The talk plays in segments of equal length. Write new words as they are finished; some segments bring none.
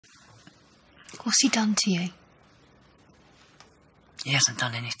What's he done to you? He hasn't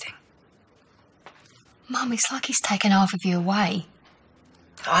done anything. Mum, it's like he's taken half of you away.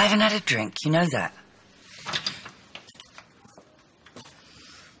 I haven't had a drink, you know that.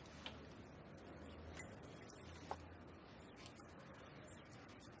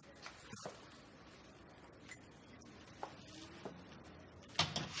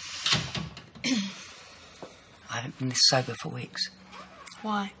 I haven't been this sober for weeks.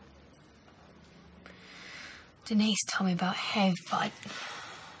 Why? Denise told me about Hev, but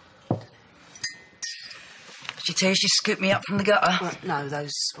Did she tell you she scooped me up from the gutter? Well, no,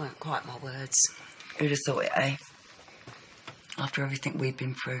 those weren't quite my words. Who'd have thought it, eh? After everything we'd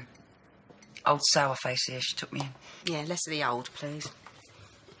been through. Old sour face here, she took me in. Yeah, less of the old, please.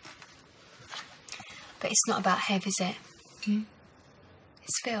 But it's not about Hev, is it?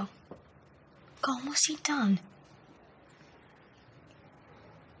 It's Phil. Go on, what's he done?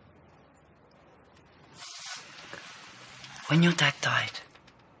 When your dad died,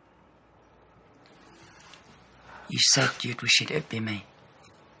 you said you'd wish it'd be me.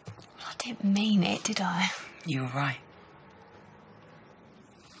 I didn't mean it, did I? You were right.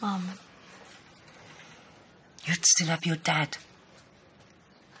 Mum. You'd still have your dad.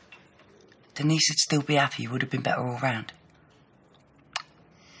 Denise would still be happy. You would have been better all round.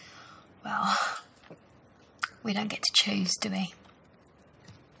 Well, we don't get to choose, do we?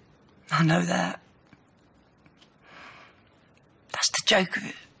 I know that. That's the joke of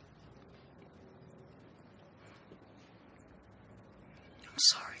it. I'm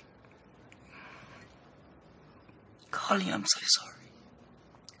sorry. Carly, I'm so sorry.